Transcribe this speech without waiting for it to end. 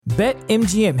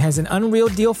BetMGM has an unreal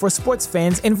deal for sports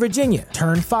fans in Virginia.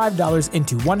 Turn $5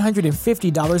 into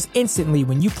 $150 instantly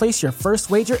when you place your first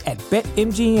wager at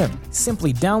BetMGM.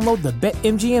 Simply download the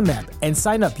BetMGM app and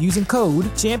sign up using code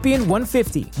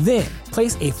Champion150. Then,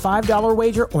 place a $5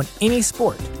 wager on any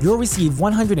sport. You'll receive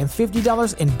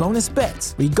 $150 in bonus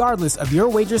bets, regardless of your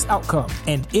wager's outcome.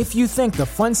 And if you think the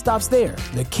fun stops there,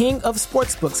 the King of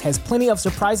Sportsbooks has plenty of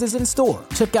surprises in store.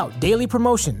 Check out daily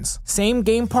promotions,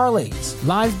 same-game parlays,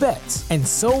 live bets, and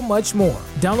so much more.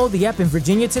 Download the app in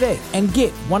Virginia today and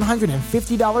get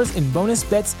 $150 in bonus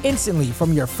bets instantly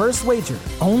from your first wager.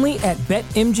 Only at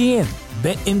BetMGM.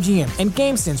 BetMGM and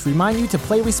GameSense remind you to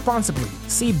play responsibly.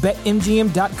 See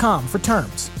BetMGM.com for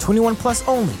terms. 21 plus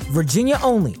only. Virginia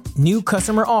only. New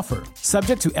customer offer.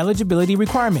 Subject to eligibility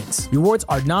requirements. Rewards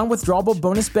are non-withdrawable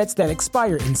bonus bets that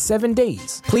expire in 7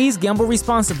 days. Please gamble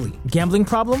responsibly. Gambling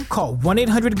problem? Call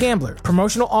 1-800-GAMBLER.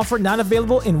 Promotional offer not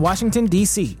available in Washington,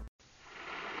 D.C.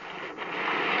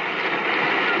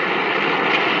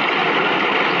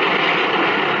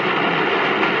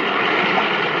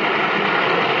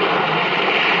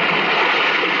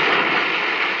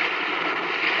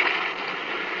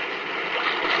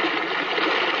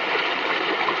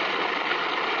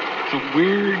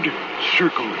 Weird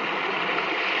circle.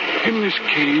 In this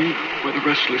cave by the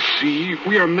restless sea,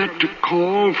 we are met to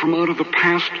call from out of the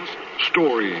past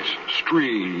stories,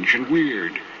 strange and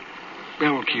weird.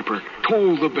 Bellkeeper,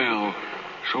 toll the bell,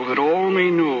 so that all may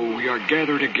know we are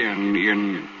gathered again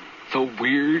in the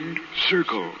weird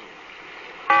circle.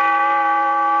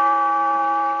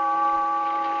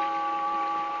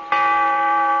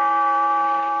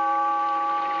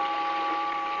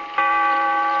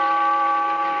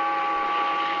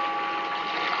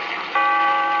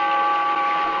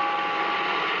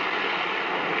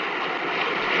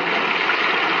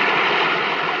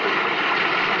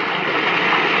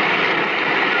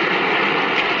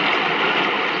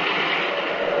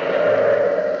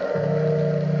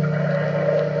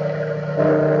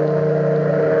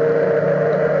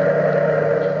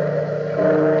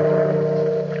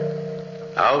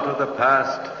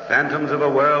 Phantoms of a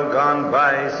world gone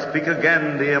by, speak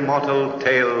again the immortal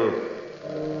tale,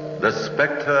 The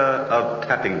Spectre of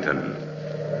Tappington.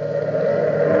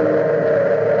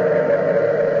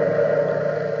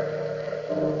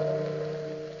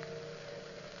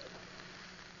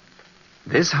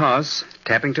 This house,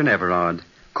 Tappington Everard,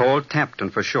 called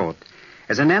Tappington for short,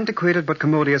 is an antiquated but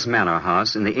commodious manor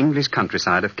house in the English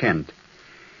countryside of Kent.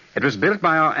 It was built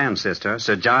by our ancestor,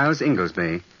 Sir Giles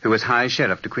Inglesby, who was High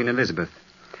Sheriff to Queen Elizabeth.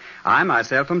 I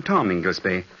myself am Tom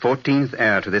Inglesby, 14th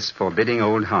heir to this forbidding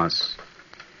old house.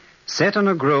 Set on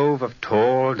a grove of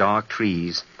tall, dark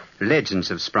trees, legends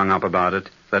have sprung up about it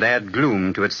that add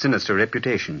gloom to its sinister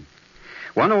reputation.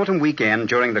 One autumn weekend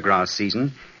during the grass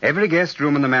season, every guest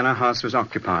room in the manor house was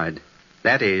occupied.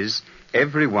 That is,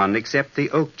 every one except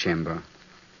the oak chamber.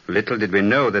 Little did we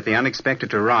know that the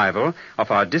unexpected arrival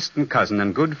of our distant cousin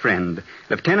and good friend,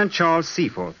 Lieutenant Charles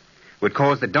Seaforth, would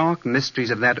cause the dark mysteries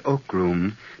of that oak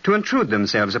room to intrude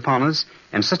themselves upon us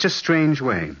in such a strange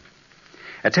way.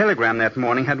 A telegram that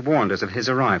morning had warned us of his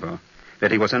arrival,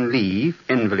 that he was on leave,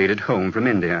 invalided home from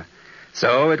India.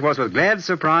 So it was with glad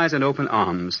surprise and open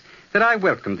arms that I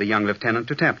welcomed the young lieutenant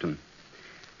to Tappington.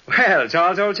 Well,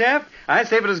 Charles, old chap, I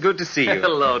say it was good to see you.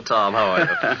 Hello, Tom. How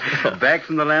are you? Back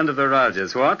from the land of the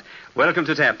Rogers, what? Welcome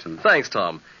to Tappington. Thanks,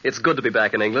 Tom. It's good to be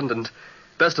back in England, and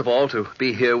best of all, to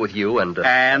be here with you and...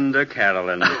 And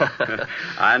Carolyn.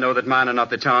 I know that mine are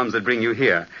not the charms that bring you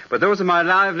here, but those of my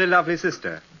lively, lovely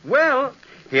sister. Well,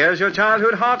 here's your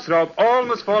childhood heartthrob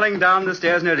almost falling down the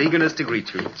stairs in her eagerness to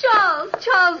greet you.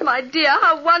 Charles, my dear,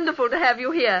 how wonderful to have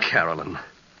you here. Carolyn,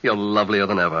 you're lovelier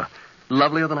than ever.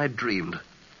 Lovelier than I dreamed.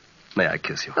 May I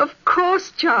kiss you? Of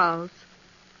course, Charles.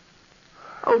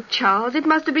 Oh, Charles, it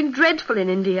must have been dreadful in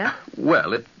India.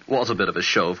 Well, it was a bit of a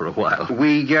show for a while.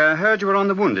 We heard you were on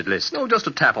the wounded list. Oh, just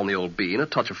a tap on the old bean, a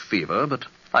touch of fever, but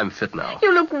I'm fit now.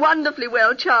 You look wonderfully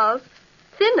well, Charles.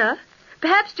 Thinner,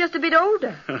 perhaps just a bit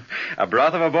older. A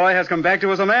broth of a boy has come back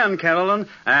to us a man, Carolyn,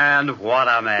 and what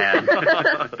a man.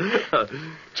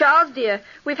 Charles, dear,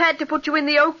 we've had to put you in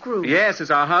the oak room. Yes,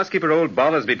 as our housekeeper, old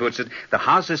Bothersby, puts it, the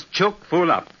house is chock full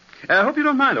up. Hope you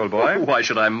don't mind, old boy. Oh, why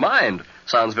should I mind?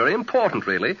 Sounds very important,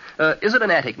 really. Is it an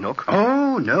attic nook?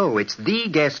 Oh, no, it's the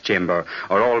guest chamber,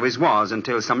 or always was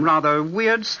until some rather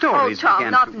weird stories began. Oh,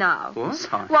 Tom, not now. Oh,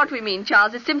 sorry. What we mean,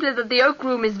 Charles, is simply that the oak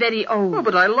room is very old. Oh,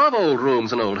 but I love old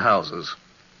rooms and old houses.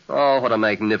 Oh, what a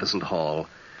magnificent hall.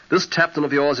 This Tappington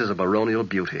of yours is a baronial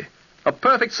beauty. A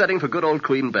perfect setting for good old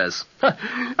Queen Bess.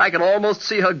 I can almost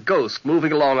see her ghost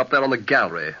moving along up there on the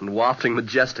gallery and wafting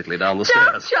majestically down the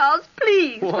Don't, stairs. Charles,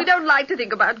 please. What? We don't like to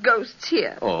think about ghosts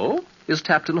here. Oh? Is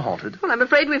Tappington haunted? Well, I'm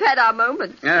afraid we've had our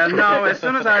moments. No, as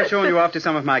soon as I've shown you off to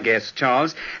some of my guests,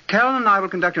 Charles, Carol and I will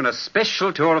conduct you on a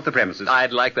special tour of the premises.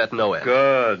 I'd like that no end.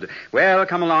 Good. Well,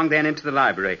 come along then into the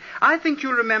library. I think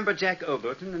you'll remember Jack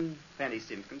Overton and Fanny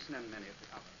Simpkinson and many of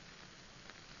the others.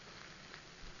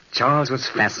 Charles was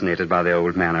fascinated by the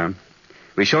old manor.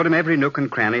 We showed him every nook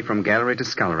and cranny from gallery to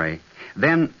scullery.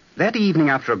 Then, that evening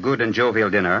after a good and jovial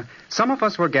dinner, some of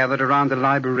us were gathered around the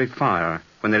library fire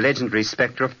when the legendary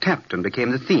Spectre of Tappington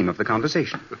became the theme of the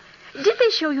conversation. Did they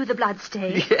show you the blood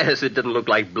stain? Yes, it didn't look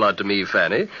like blood to me,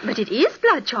 Fanny. But it is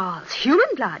blood, Charles. Human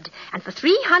blood. And for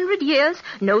 300 years,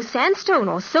 no sandstone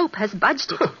or soap has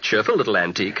budged it. Cheerful little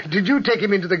antique. Did you take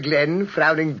him into the glen,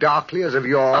 frowning darkly as of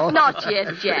yore? Not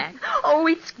yet, Jack. Oh,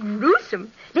 it's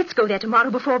gruesome. Let's go there tomorrow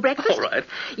before breakfast. All right.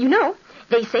 You know,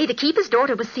 they say the keeper's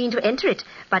daughter was seen to enter it,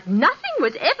 but nothing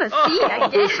was ever seen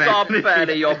again. Oh, stop,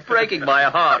 Fanny. You're breaking my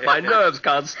heart. My nerves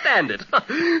can't stand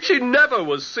it. She never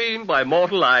was seen by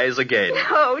mortal eyes again.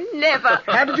 Oh, never.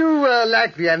 How did you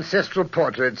like the ancestral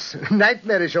portraits?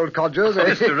 Nightmarish old codgers, eh?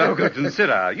 Mr. Overton,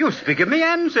 sir, you speak of me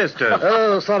ancestors.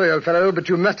 Oh, sorry, old fellow, but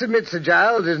you must admit Sir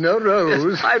Giles is no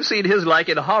rose. Yes, I've seen his like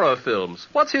in horror films.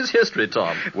 What's his history,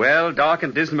 Tom? Well, dark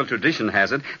and dismal tradition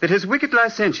has it that his wicked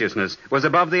licentiousness was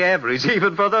above the average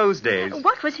even for those days.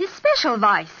 What was his special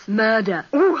vice? Murder.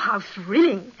 Ooh, how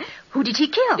thrilling. Who did he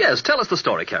kill? Yes, tell us the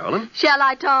story, Carolyn. Shall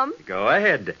I, Tom? Go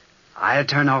ahead. I'll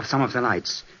turn off some of the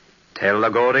lights. Tell the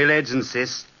gory legend,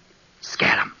 sis.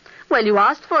 Scare 'em. Well, you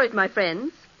asked for it, my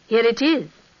friends. Here it is.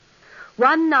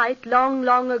 One night, long,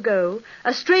 long ago,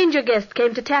 a stranger guest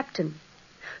came to Tappington.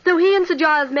 Though he and Sir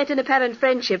Giles met in apparent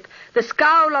friendship, the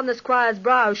scowl on the squire's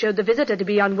brow showed the visitor to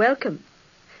be unwelcome.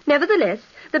 Nevertheless,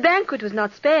 the banquet was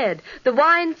not spared. The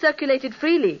wine circulated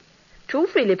freely. Too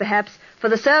freely, perhaps, for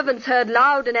the servants heard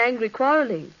loud and angry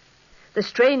quarreling. The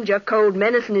stranger, cold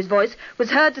menace in his voice, was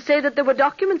heard to say that there were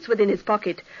documents within his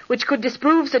pocket which could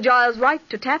disprove Sir Giles' right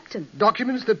to Tappington.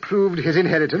 Documents that proved his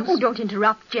inheritance? Oh, don't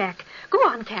interrupt, Jack. Go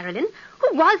on, Carolyn.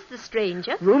 Who was the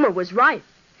stranger? Rumor was rife.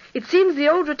 It seems the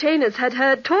old retainers had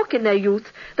heard talk in their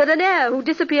youth that an heir who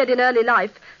disappeared in early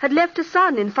life had left a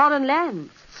son in foreign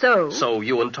lands. So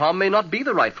you and Tom may not be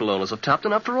the rightful owners of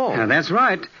Tappington after all. That's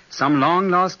right. Some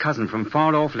long-lost cousin from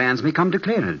far-off lands may come to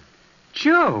claim it.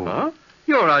 Joe, Huh?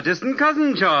 You're our distant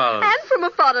cousin, Charles. And from a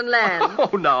foreign land.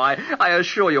 Oh, no, I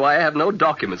assure you I have no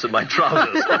documents in my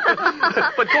trousers.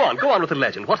 But go on with the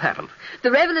legend. What happened?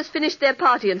 The revelers finished their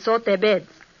party and sought their beds.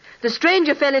 The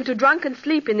stranger fell into drunken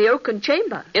sleep in the oaken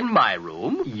chamber. In my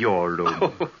room? Your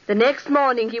room. The next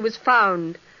morning he was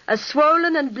found, a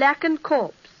swollen and blackened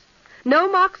corpse. No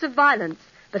marks of violence,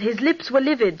 but his lips were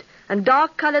livid, and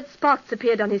dark-colored spots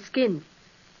appeared on his skin.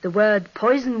 The word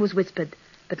poison was whispered,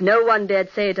 but no one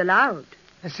dared say it aloud.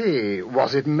 I see.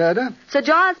 Was it murder? Sir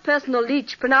Giles' personal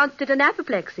leech pronounced it an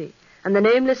apoplexy, and the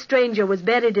nameless stranger was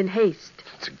buried in haste.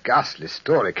 It's a ghastly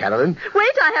story, Carolyn.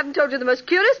 Wait, I haven't told you the most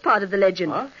curious part of the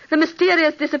legend. Huh? The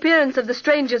mysterious disappearance of the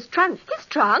stranger's trunk. His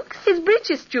trunk? His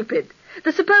breeches, stupid.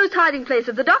 The supposed hiding place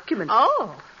of the documents.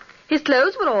 Oh. His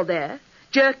clothes were all there.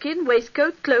 Jerkin,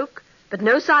 waistcoat, cloak, but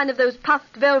no sign of those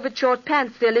puffed velvet short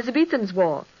pants the Elizabethans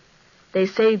wore. They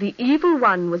say the evil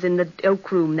one was in the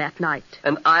oak room that night.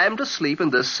 And I'm to sleep in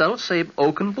this self-same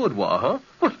oaken boudoir, huh?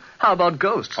 Well, how about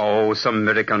ghosts? Oh, some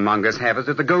miracle mongers have it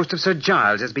that the ghost of Sir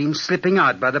Giles has been slipping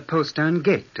out by the postern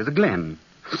gate to the glen,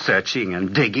 searching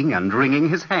and digging and wringing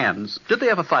his hands. Did they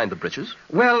ever find the breeches?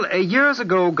 Well, years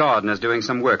ago, gardeners doing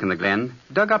some work in the glen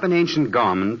dug up an ancient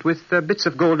garment with bits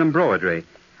of gold embroidery,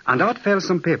 and out fell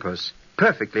some papers,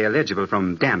 perfectly illegible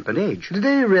from damp and age. Did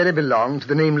they really belong to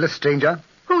the nameless stranger?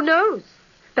 Who knows?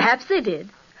 Perhaps they did.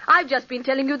 I've just been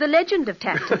telling you the legend of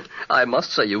Tappington. I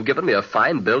must say, you've given me a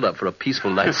fine build-up for a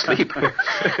peaceful night's sleep.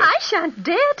 I shan't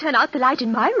dare turn out the light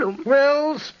in my room.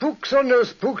 Well, spooks or no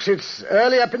spooks, it's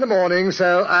early up in the morning,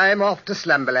 so I'm off to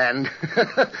Slumberland.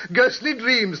 Ghostly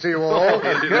dreams to you all.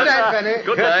 Good night, Fanny.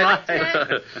 Good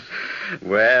night.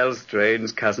 Well,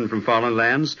 strange cousin from foreign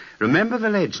lands, remember the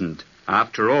legend.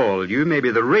 After all, you may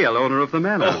be the real owner of the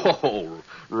manor. Oh,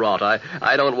 rot.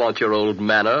 I don't want your old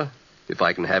manor, if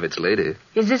I can have its lady.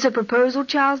 Is this a proposal,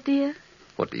 Charles, dear?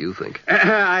 What do you think?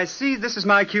 I see this is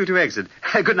my cue to exit.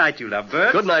 Good night, you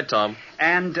lovebirds. Good night, Tom.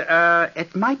 And,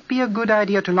 it might be a good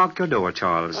idea to lock your door,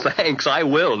 Charles. Thanks, I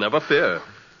will, never fear.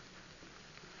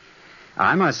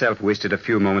 I myself wasted a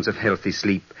few moments of healthy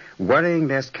sleep, worrying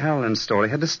lest Carolyn's story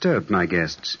had disturbed my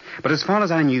guests. But as far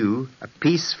as I knew, a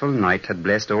peaceful night had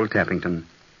blessed old Tappington.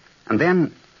 And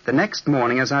then, The next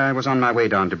morning, as I was on my way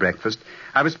down to breakfast,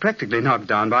 I was practically knocked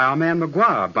down by our man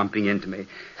Maguire bumping into me.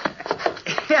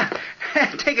 Yeah,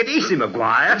 take it easy,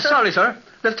 Maguire. Sorry, sir.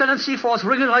 Lieutenant Seaforth's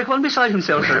wriggling like one beside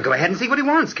himself, sir. Go ahead and see what he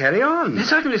wants. Carry on.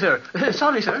 Certainly, sir.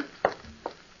 Sorry, sir.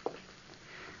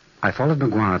 I followed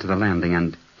Maguire to the landing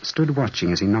and stood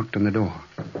watching as he knocked on the door.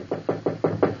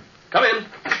 Come in.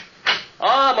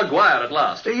 Ah, Maguire at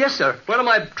last. Yes, sir. Where are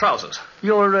my trousers?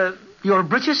 Your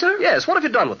breeches, sir? Yes, what have you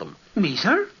done with them? Me,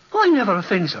 sir? I never a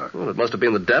thing, sir. Well, it must have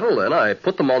been the devil, then. I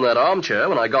put them on that armchair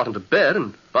when I got into bed,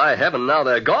 and by heaven, now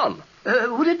they're gone.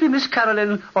 Would it be Miss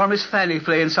Caroline or Miss Fanny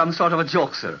playing some sort of a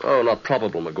joke, sir? Oh, not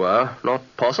probable, Maguire. Not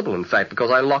possible, in fact,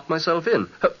 because I locked myself in.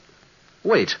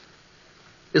 Wait.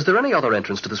 Is there any other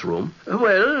entrance to this room?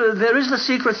 Well, there is the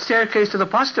secret staircase to the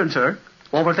postern, sir.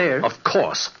 Over there. Of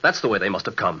course. That's the way they must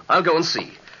have come. I'll go and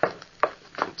see.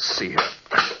 Let's see here.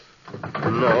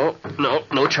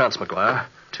 No chance, Maguire.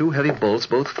 2 heavy bolts,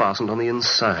 both fastened on the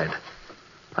inside.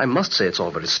 I must say it's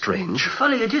all very strange.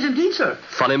 Funny it is indeed, sir.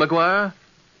 Funny, Maguire?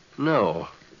 No,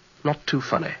 not too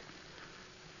funny.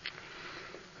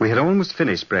 We had almost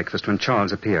finished breakfast when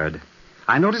Charles appeared.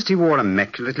 I noticed he wore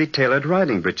immaculately tailored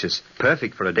riding breeches,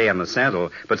 perfect for a day on the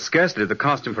saddle, but scarcely the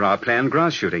costume for our planned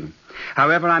grass shooting.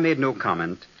 However, I made no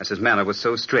comment, as his manner was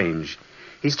so strange.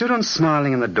 He stood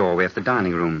unsmiling in the doorway of the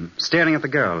dining room, staring at the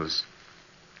girls.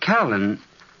 Caroline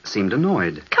seemed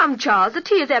annoyed. Come, Charles, the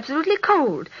tea is absolutely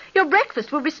cold. Your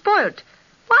breakfast will be spoilt.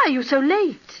 Why are you so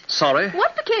late? Sorry?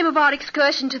 What became of our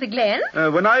excursion to the glen?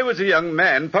 When I was a young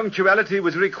man, punctuality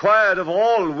was required of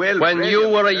all well-bred... When you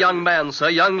were a young man, sir,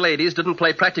 young ladies didn't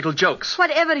play practical jokes.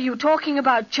 Whatever are you talking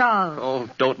about, Charles? Oh,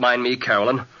 don't mind me,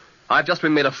 Caroline. I've just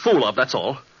been made a fool of, that's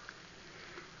all.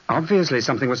 Obviously,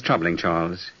 something was troubling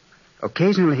Charles.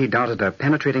 Occasionally, he darted a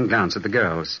penetrating glance at the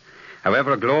girls.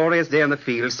 However, a glorious day in the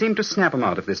field seemed to snap him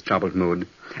out of this troubled mood.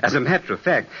 As a matter of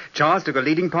fact, Charles took a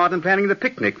leading part in planning the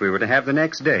picnic we were to have the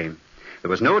next day.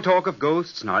 There was no talk of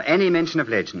ghosts nor any mention of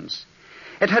legends.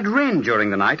 It had rained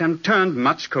during the night and turned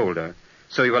much colder,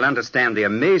 so you will understand the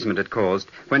amazement it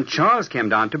caused when Charles came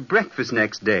down to breakfast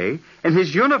next day in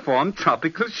his uniform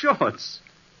tropical shorts.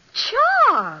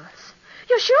 Charles!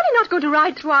 You're surely not going to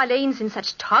ride through our lanes in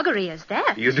such toggery as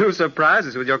that. You do surprise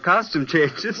us with your costume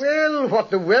changes. Well,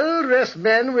 what the well-dressed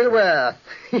man will wear.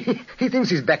 He thinks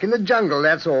he's back in the jungle,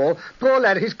 that's all. Poor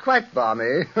lad, he's quite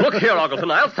balmy. Look here, Ogleton,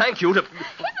 I'll thank you to...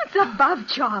 Heavens above,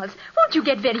 Charles. Won't you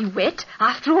get very wet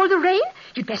after all the rain?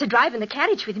 You'd better drive in the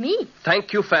carriage with me.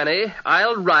 Thank you, Fanny.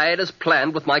 I'll ride as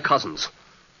planned with my cousins.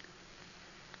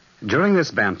 During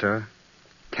this banter,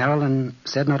 Caroline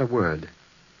said not a word.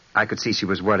 I could see she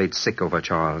was worried sick over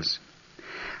Charles.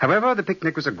 However, the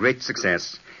picnic was a great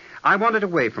success. I wandered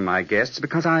away from my guests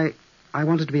because I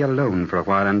wanted to be alone for a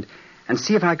while and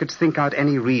see if I could think out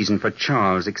any reason for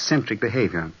Charles' eccentric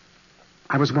behavior.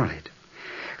 I was worried.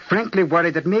 Frankly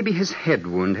worried that maybe his head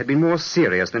wound had been more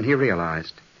serious than he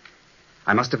realized.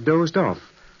 I must have dozed off,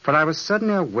 for I was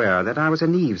suddenly aware that I was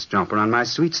an eavesdropper on my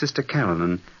sweet sister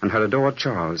Caroline and her adored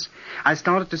Charles. I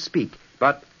started to speak,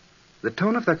 but the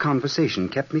tone of their conversation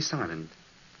kept me silent.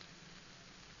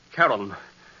 Caroline,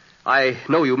 I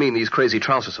know you mean these crazy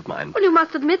trousers of mine. Well, you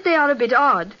must admit they are a bit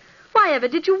odd. Why ever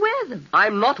did you wear them?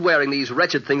 I'm not wearing these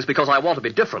wretched things because I want to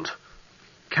be different.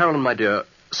 Caroline, my dear,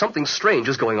 something strange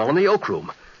is going on in the oak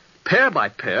room. Pair by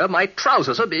pair, my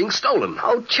trousers are being stolen.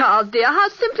 Oh, Charles, dear, how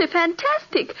simply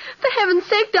fantastic. For heaven's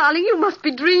sake, darling, you must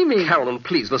be dreaming. Caroline,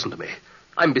 please listen to me.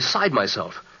 I'm beside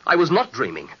myself. I was not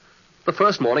dreaming. The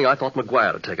first morning, I thought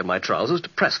Maguire had taken my trousers to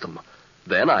press them.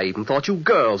 Then I even thought you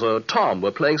girls or Tom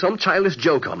were playing some childish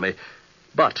joke on me.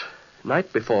 But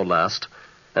night before last,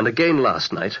 and again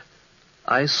last night,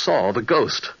 I saw the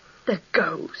ghost. The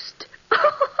ghost?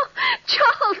 Oh,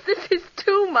 Charles, this is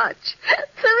too much.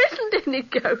 There isn't any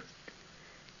ghost.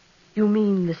 You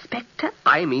mean the Spectre?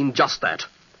 I mean just that.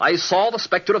 I saw the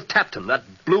Spectre of Tappington, that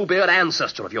bluebeard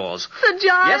ancestor of yours. Sir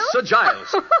Giles? Yes, Sir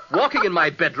Giles. Walking in my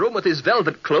bedroom with his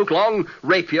velvet cloak, long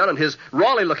rapier, and his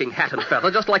Raleigh-looking hat and feather,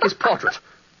 just like his portrait.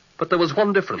 But there was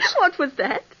one difference. What was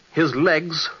that? His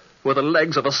legs were the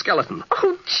legs of a skeleton.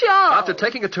 Oh, Charles! After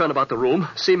taking a turn about the room,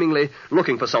 seemingly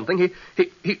looking for something,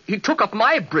 he took up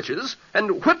my breeches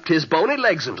and whipped his bony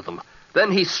legs into them.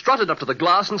 Then he strutted up to the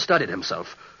glass and studied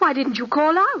himself. Why didn't you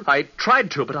call out? I tried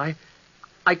to, but I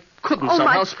couldn't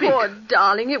somehow speak. Oh, my poor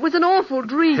darling, it was an awful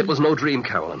dream. It was no dream,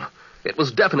 Caroline. It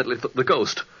was definitely the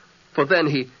ghost. For then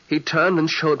he turned and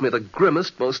showed me the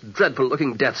grimmest, most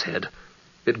dreadful-looking death's head.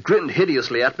 It grinned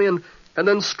hideously at me and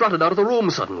then strutted out of the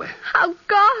room suddenly. How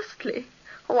ghastly.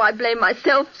 Oh, I blame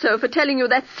myself, sir, for telling you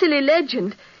that silly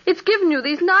legend. It's given you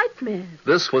these nightmares.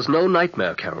 This was no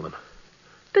nightmare, Caroline.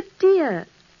 But, dear,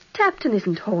 Tappington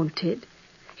isn't haunted.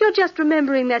 You're just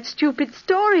remembering that stupid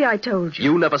story I told you.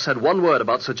 You never said one word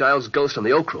about Sir Giles' ghost in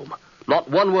the oak room. Not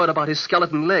one word about his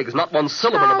skeleton legs. Not one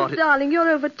syllable Charles, about it. darling, you're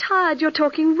overtired. You're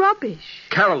talking rubbish.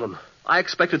 Carolyn, I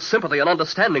expected sympathy and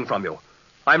understanding from you.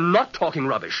 I'm not talking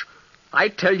rubbish. I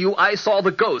tell you, I saw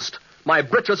the ghost. My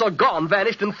breeches are gone,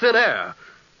 vanished in thin air.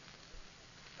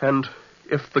 And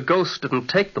if the ghost didn't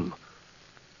take them,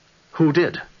 who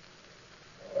did?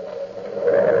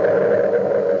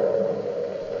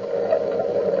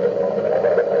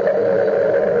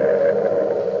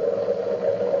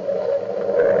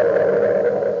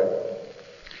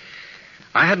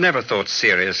 I had never thought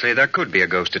seriously there could be a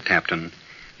ghost at Tappington.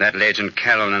 That legend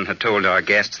Carolyn had told our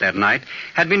guests that night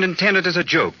had been intended as a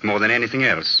joke more than anything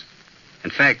else. In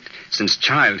fact, since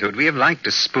childhood, we have liked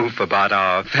to spoof about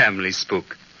our family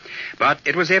spook. But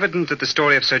it was evident that the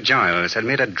story of Sir Giles had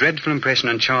made a dreadful impression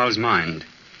on Charles' mind.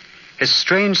 His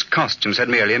strange costumes had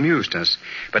merely amused us,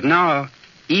 but now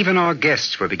even our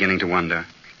guests were beginning to wonder.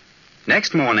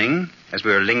 Next morning, as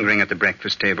we were lingering at the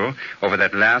breakfast table over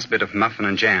that last bit of muffin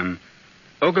and jam,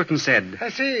 Ogleton said, I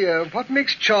say, what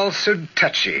makes Charles so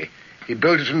touchy? He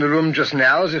bolted from the room just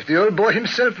now as if the old boy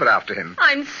himself were after him.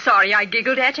 I'm sorry I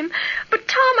giggled at him, but,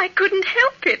 Tom, I couldn't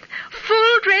help it.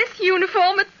 Full dress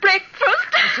uniform at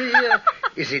breakfast.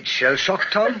 Is it shell-shock,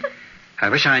 Tom? I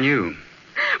wish I knew.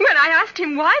 When I asked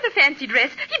him why the fancy dress,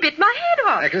 he bit my head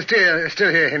off. I can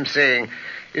still hear him saying,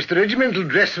 it's the regimental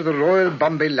dress of the Royal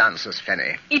Bombay Lancers,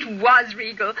 Fanny. It was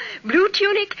regal. Blue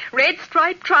tunic, red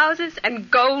striped trousers,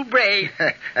 and gold braid.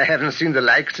 I haven't seen the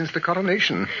like since the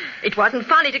coronation. It wasn't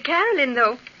funny to Carolyn,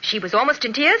 though. She was almost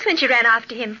in tears when she ran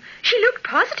after him. She looked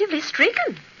positively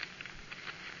stricken.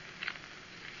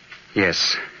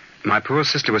 Yes, my poor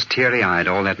sister was teary-eyed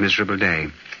all that miserable day.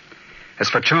 As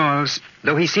for Charles,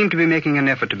 though he seemed to be making an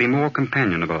effort to be more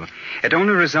companionable, it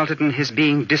only resulted in his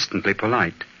being distantly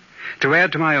polite. To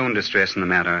add to my own distress in the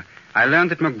matter, I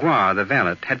learned that Maguire, the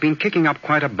valet, had been kicking up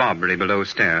quite a bobbery below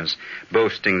stairs,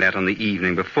 boasting that on the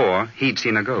evening before he'd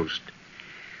seen a ghost.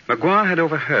 Maguire had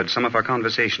overheard some of our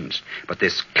conversations, but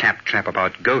this claptrap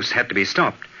about ghosts had to be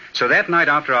stopped. So that night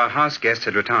after our house guests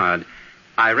had retired,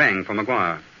 I rang for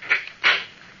Maguire.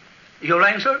 You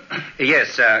rang, sir?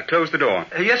 Yes, close the door.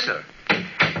 Yes, sir.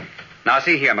 Now,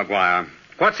 see here, Maguire.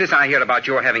 What's this I hear about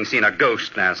your having seen a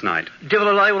ghost last night?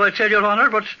 Devil a lie will I tell your honor,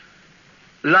 but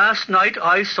last night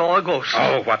I saw a ghost.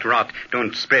 Oh, what rot.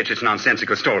 Don't spread such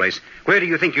nonsensical stories. Where do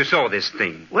you think you saw this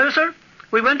thing? Well, sir,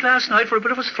 we went last night for a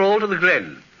bit of a stroll to the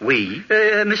Glen. We?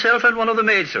 Myself and one of the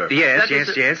maids, sir.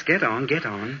 Yes. Get on.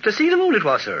 To see the moon it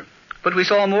was, sir. But we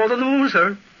saw more than the moon,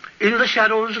 sir. In the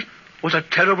shadows was a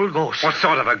terrible ghost. What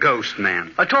sort of a ghost,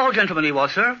 man? A tall gentleman he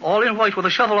was, sir, all in white with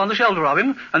a shovel on the shoulder of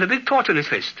him and a big torch in his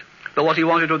fist. Though what he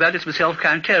wanted with that is myself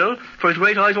can't tell, for his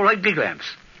great eyes were like big lamps.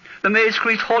 The maid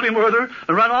screeched holy murder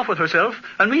and ran off with herself,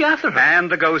 and me after her.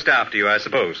 And the ghost after you, I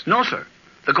suppose? No, sir.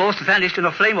 The ghost vanished in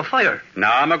a flame of fire.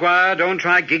 Now, Maguire, don't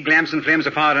try gig lamps and flames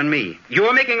of fire on me.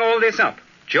 You're making all this up.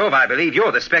 Jove, I believe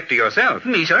you're the Spectre yourself.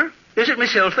 Me, sir? Is it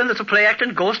myself, then, that's a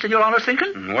play-acting ghost in your honour's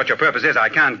thinking? What your purpose is, I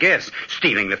can't guess.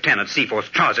 Stealing Lieutenant Seaforth's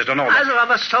trousers and all that. As I have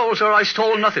a soul, sir, I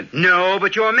stole nothing. No,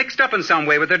 but you're mixed up in some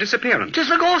way with their disappearance. 'Tis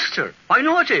the ghost, sir. I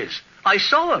know it is. I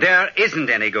saw him. There isn't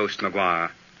any ghost,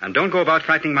 Maguire. And don't go about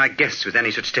frightening my guests with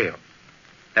any such tale.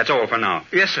 That's all for now.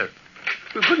 Yes, sir.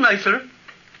 Good night, sir.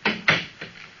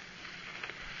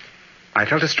 I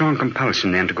felt a strong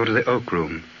compulsion then to go to the oak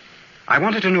room. I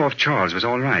wanted to know if Charles was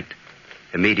all right.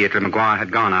 Immediately Maguire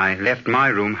had gone, I left my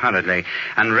room hurriedly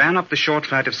and ran up the short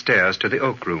flight of stairs to the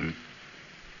oak room.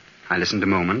 I listened a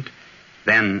moment,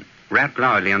 then rapped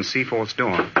loudly on Seaforth's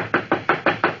door.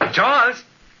 Charles!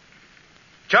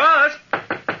 Charles!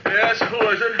 Yes, who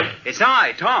is it? It's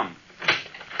I, Tom.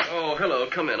 Oh, hello.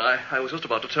 Come in. I was just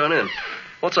about to turn in.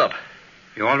 What's up?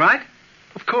 You all right?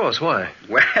 Of course. Why?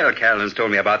 Well, Carolyn's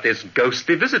told me about this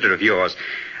ghostly visitor of yours.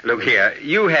 Look here,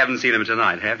 you haven't seen him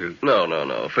tonight, have you?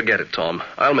 No. Forget it, Tom.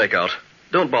 I'll make out.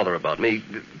 Don't bother about me.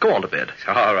 Go on to bed.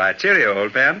 All right. Cheerio,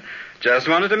 old pal. Just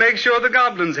wanted to make sure the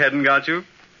goblins hadn't got you.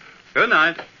 Good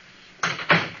night.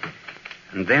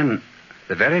 And then,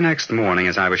 the very next morning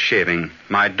as I was shaving,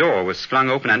 my door was flung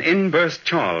open and in burst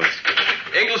Charles.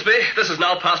 Inglesby, this is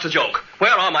now past a joke.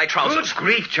 Where are my trousers? Good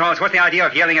grief, Charles. What's the idea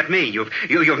of yelling at me?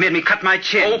 You've made me cut my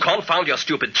chin. Oh, confound your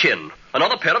stupid chin.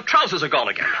 Another pair of trousers are gone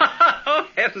again. Oh,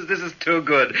 heavens, this is too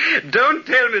good. Don't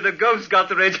tell me the ghost got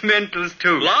the regimentals,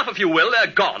 too. Laugh if you will.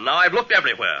 They're gone. Now, I've looked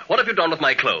everywhere. What have you done with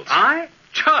my clothes? I?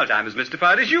 Charles, I'm as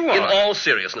mystified as you are. In all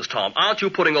seriousness, Tom, aren't you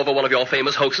putting over one of your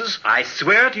famous hoaxes? I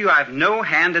swear to you I've no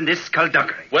hand in this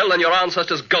skullduggery. Well, then your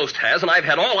ancestor's ghost has, and I've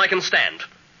had all I can stand.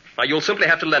 Now, you'll simply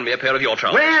have to lend me a pair of your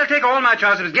trousers. Well, take all my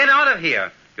trousers. Get out of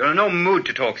here. You're in no mood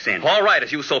to talk sense. All right,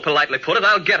 as you so politely put it,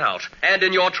 I'll get out. And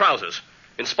in your trousers.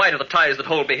 In spite of the ties that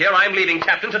hold me here, I'm leaving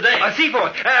Captain today.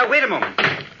 Seaforth, wait a moment.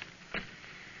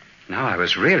 Now I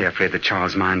was really afraid that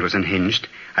Charles' mind was unhinged.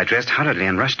 I dressed hurriedly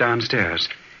and rushed downstairs.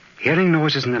 Hearing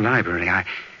noises in the library, I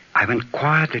went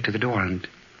quietly to the door and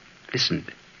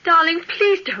listened. Darling,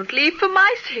 please don't leave. For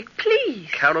my sake, please.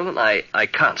 Carolyn, I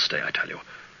can't stay, I tell you.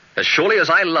 As surely as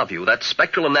I love you, that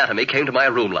spectral anatomy came to my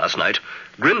room last night,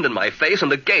 grinned in my face,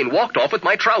 and again walked off with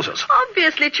my trousers.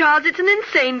 Obviously, Charles, it's an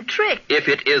insane trick. If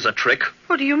it is a trick.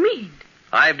 What do you mean?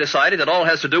 I've decided it all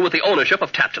has to do with the ownership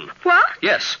of Tappington. What?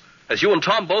 Yes. As you and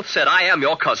Tom both said, I am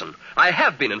your cousin. I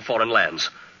have been in foreign lands.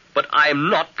 But I'm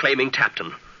not claiming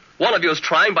Tappington. One of you is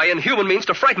trying by inhuman means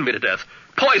to frighten me to death.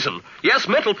 Poison. Yes,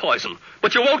 mental poison.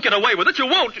 But you won't get away with it. You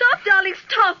won't. Stop, darling,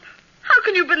 stop. How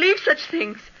can you believe such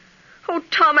things? Oh,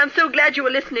 Tom, I'm so glad you were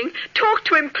listening. Talk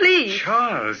to him, please.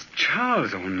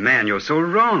 Charles, old man, you're so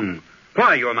wrong.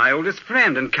 Why, you're my oldest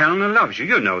friend, and Carolyn loves you.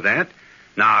 You know that.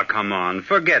 Now, come on.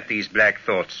 Forget these black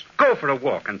thoughts. Go for a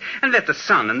walk and let the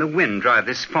sun and the wind drive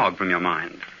this fog from your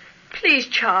mind. Please,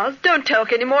 Charles, don't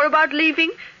talk any more about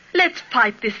leaving. Let's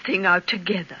fight this thing out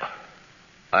together.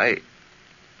 I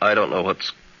don't know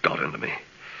what's got into me.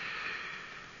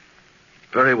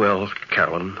 Very well,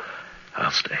 Carolyn.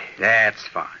 I'll stay. That's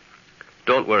fine.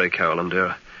 Don't worry, Carolyn,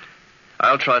 dear.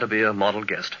 I'll try to be a model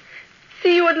guest.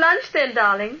 See you at lunch then,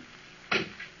 darling.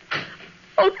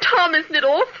 Oh, Tom, isn't it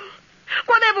awful?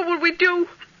 Whatever will we do?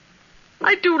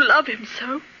 I do love him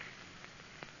so.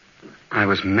 I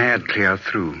was mad clear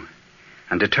through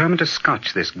and determined to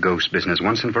scotch this ghost business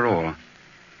once and for all.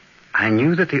 I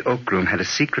knew that the oak room had a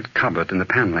secret cupboard in the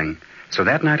paneling, so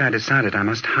that night I decided I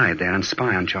must hide there and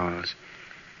spy on Charles.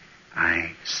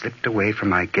 I slipped away from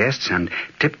my guests and,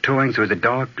 tiptoeing through the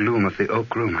dark gloom of the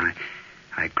oak room,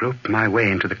 I groped my way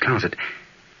into the closet.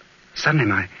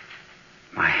 Suddenly,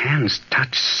 my hands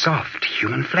touched soft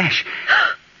human flesh.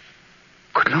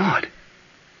 Good Lord.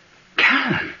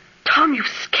 Carolyn. Tom, you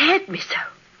scared me so.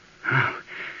 Oh,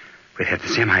 we had the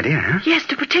same idea, huh? Yes,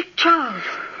 to protect Charles.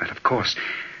 Well, of course.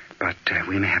 But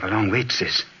we may have a long wait,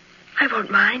 sis. I won't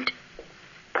mind.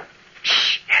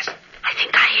 Shh, yes. I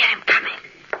think I hear him coming.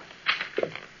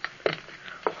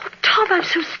 Oh, Tom, I'm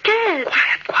so scared.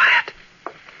 Quiet.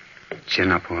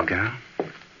 Chin up, old girl.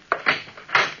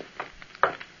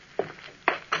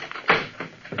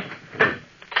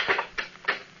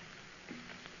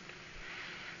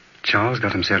 Charles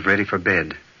got himself ready for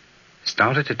bed,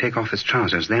 started to take off his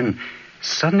trousers, then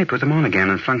suddenly put them on again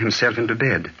and flung himself into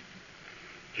bed.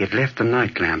 He had left the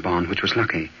night lamp on, which was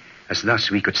lucky, as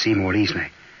thus we could see more easily.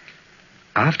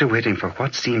 After waiting for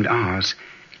what seemed hours,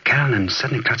 Carolyn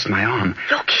suddenly clutched my arm.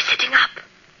 Look, he's sitting up.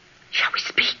 Shall we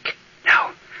speak?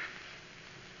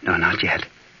 No, not yet.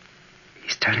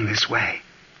 He's turning this way.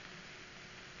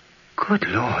 Good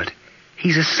Lord,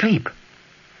 he's asleep.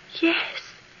 Yes.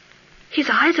 His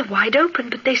eyes are wide open,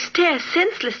 but they stare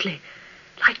senselessly,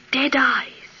 like dead eyes.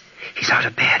 He's out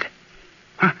of bed.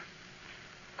 Huh?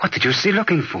 What did you see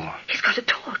looking for? He's got a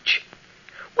torch.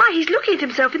 Why, he's looking at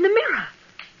himself in the mirror.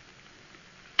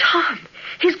 Tom,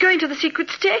 he's going to the secret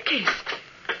staircase.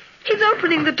 He's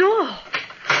opening the door.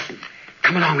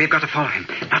 Come along, we've got to follow him.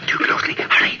 Not too closely.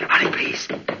 Hurry, please.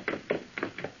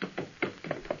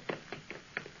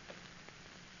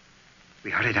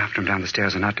 We hurried after him down the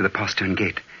stairs and out to the postern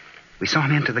gate. We saw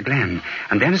him enter the glen,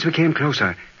 and then as we came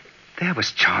closer, there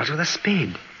was Charles with a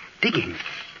spade, digging.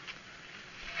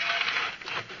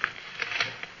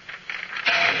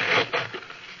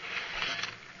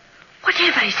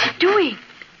 Whatever is he doing?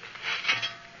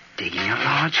 Digging a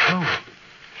large hole.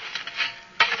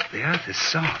 The earth is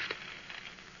soft.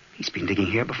 He's been digging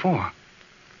here before.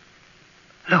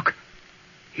 Look,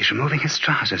 he's removing his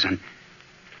trousers and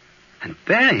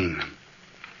burying them.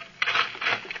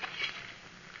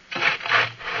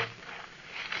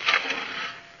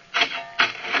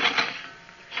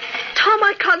 Tom,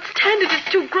 I can't stand it.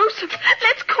 It's too gruesome.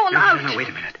 Let's call out. No, wait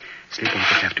a minute.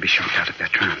 Sleepwalkers have to be shocked out of their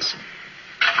trance.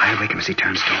 I'll wake him as he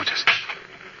turns towards us.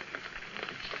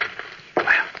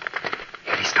 Well,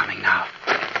 here he's coming now.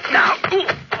 Now!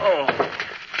 Oh.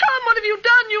 Tom, what have you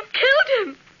done? You've killed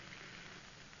him.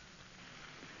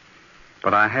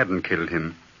 But I hadn't killed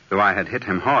him, though I had hit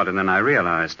him hard, and then I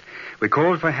realized. We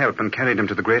called for help and carried him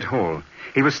to the great hall.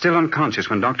 He was still unconscious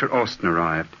when Dr. Austin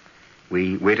arrived.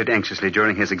 We waited anxiously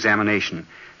during his examination.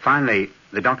 Finally,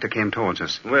 the doctor came towards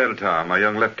us. Well, Tom, our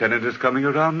young lieutenant is coming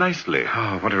around nicely.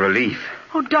 Oh, what a relief.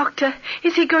 Oh, Doctor,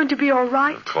 is he going to be all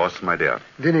right? Of course, my dear.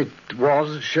 Then it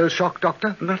was shell shock,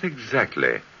 Doctor? Not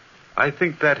exactly. I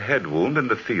think that head wound and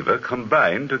the fever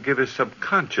combined to give his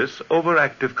subconscious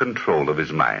overactive control of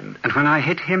his mind. And when I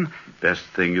hit him? Best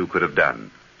thing you could have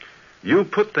done. You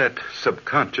put that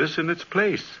subconscious in its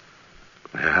place.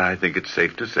 I think it's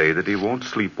safe to say that he won't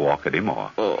sleepwalk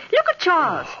anymore. Look at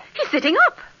Charles. He's sitting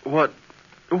up. What?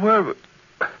 Where?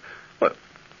 What?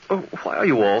 Why are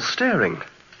you all staring?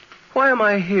 Why am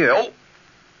I here?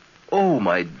 Oh,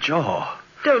 my jaw.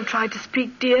 Don't try to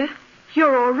speak, dear.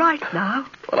 You're all right now.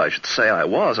 Well, I should say I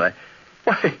was.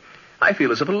 Why, I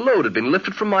feel as if a load had been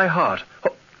lifted from my heart.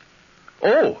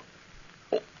 Oh,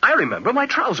 I remember my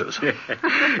trousers.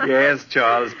 Yes,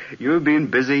 Charles. You've been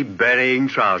busy burying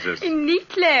trousers. In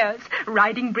neat layers,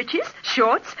 riding breeches,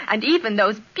 shorts, and even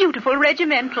those beautiful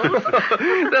regimentals.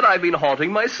 Then I've been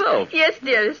haunting myself. Yes,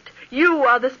 dearest. You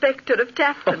are the Spectre of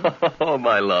Tappington. Oh,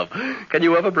 my love. Can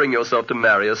you ever bring yourself to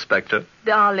marry a Spectre?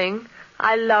 Darling,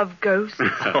 I love ghosts.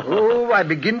 Oh, I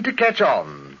begin to catch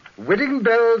on. Wedding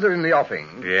bells are in the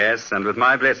offing. Yes, and with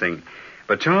my blessing.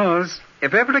 But, Charles,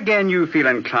 if ever again you feel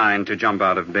inclined to jump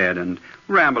out of bed and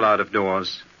ramble out of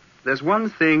doors, there's one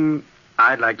thing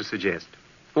I'd like to suggest.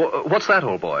 What's that,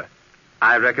 old boy?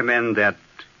 I recommend that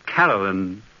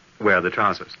Carolyn wear the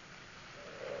trousers.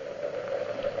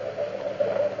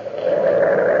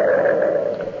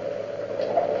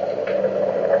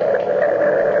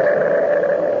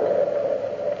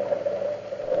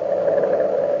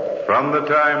 From the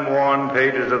time-worn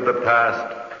pages of the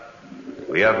past,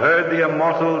 we have heard the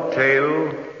immortal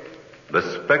tale, The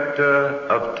Spectre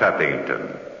of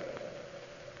Tappington.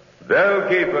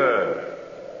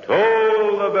 Bellkeeper,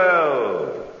 toll the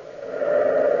bell.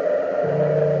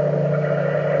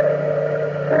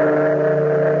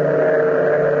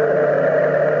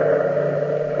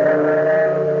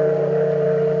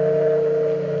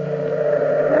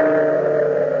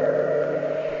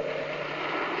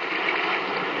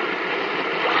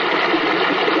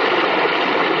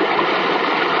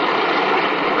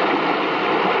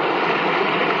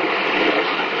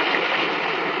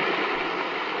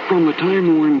 From the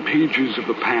time-worn pages of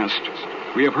the past,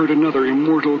 we have heard another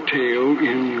immortal tale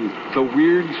in The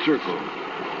Weird Circle.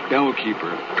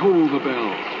 Bellkeeper, toll the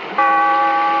bell.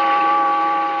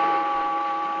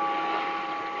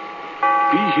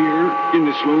 Be here in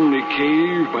this lonely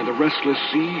cave by the restless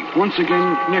sea once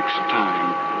again next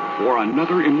time for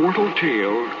another immortal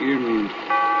tale in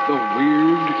The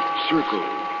Weird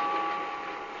Circle.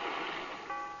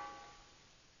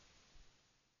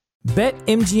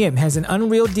 BetMGM has an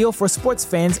unreal deal for sports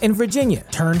fans in Virginia.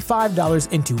 Turn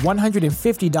 $5 into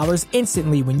 $150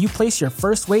 instantly when you place your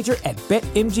first wager at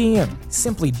BetMGM.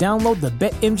 Simply download the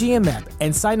BetMGM app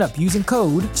and sign up using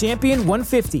code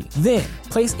Champion150. Then,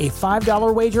 place a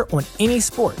 $5 wager on any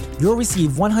sport. You'll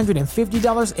receive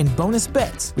 $150 in bonus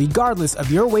bets, regardless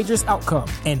of your wager's outcome.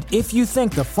 And if you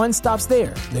think the fun stops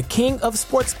there, the king of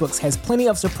sportsbooks has plenty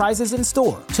of surprises in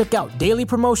store. Check out daily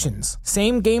promotions,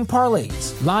 same-game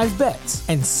parlays, live bets,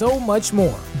 and so much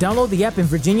more. Download the app in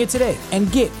Virginia today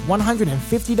and get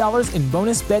 $150 in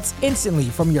bonus bets instantly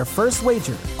from your first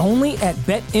wager. Only at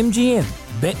BetMGM.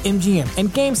 BetMGM and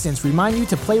GameSense remind you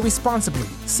to play responsibly.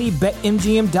 See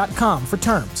BetMGM.com for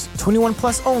terms. 21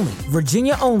 plus only.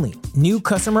 Virginia only. New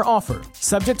customer offer.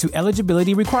 Subject to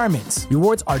eligibility requirements.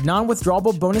 Rewards are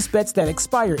non-withdrawable bonus bets that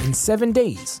expire in 7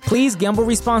 days. Please gamble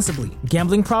responsibly.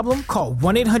 Gambling problem? Call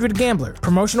 1-800-GAMBLER.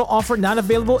 Promotional offer not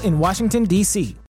available in Washington, D.C.